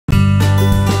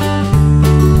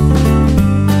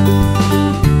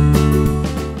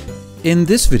In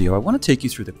this video, I want to take you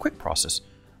through the quick process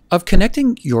of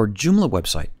connecting your Joomla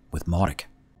website with Mautic.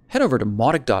 Head over to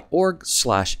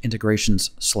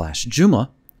mautic.org/integrations/Joomla,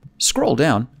 scroll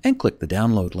down, and click the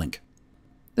download link.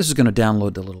 This is going to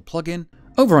download the little plugin.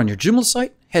 Over on your Joomla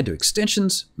site, head to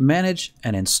Extensions, Manage,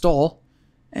 and Install,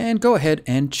 and go ahead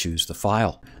and choose the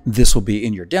file. This will be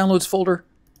in your Downloads folder.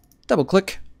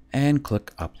 Double-click, and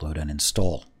click Upload and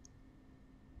Install.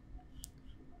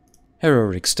 Head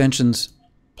over to Extensions,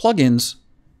 Plugins,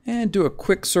 and do a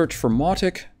quick search for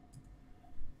Mautic.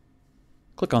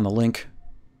 Click on the link.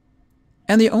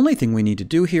 And the only thing we need to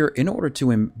do here in order to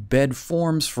embed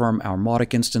forms from our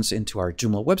Mautic instance into our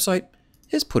Joomla website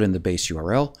is put in the base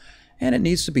URL, and it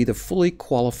needs to be the fully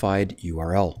qualified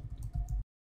URL.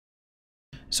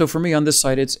 So for me on this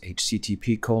site, it's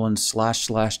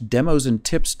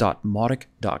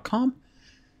http://demosandtips.mautic.com.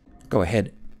 Go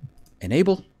ahead,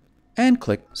 enable, and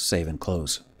click Save and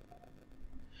Close.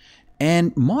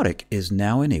 And Mautic is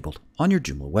now enabled on your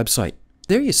Joomla website.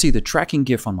 There you see the tracking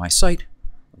GIF on my site,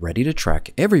 ready to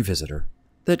track every visitor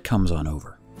that comes on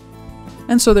over.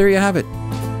 And so there you have it,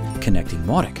 connecting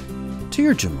Mautic to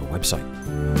your Joomla website.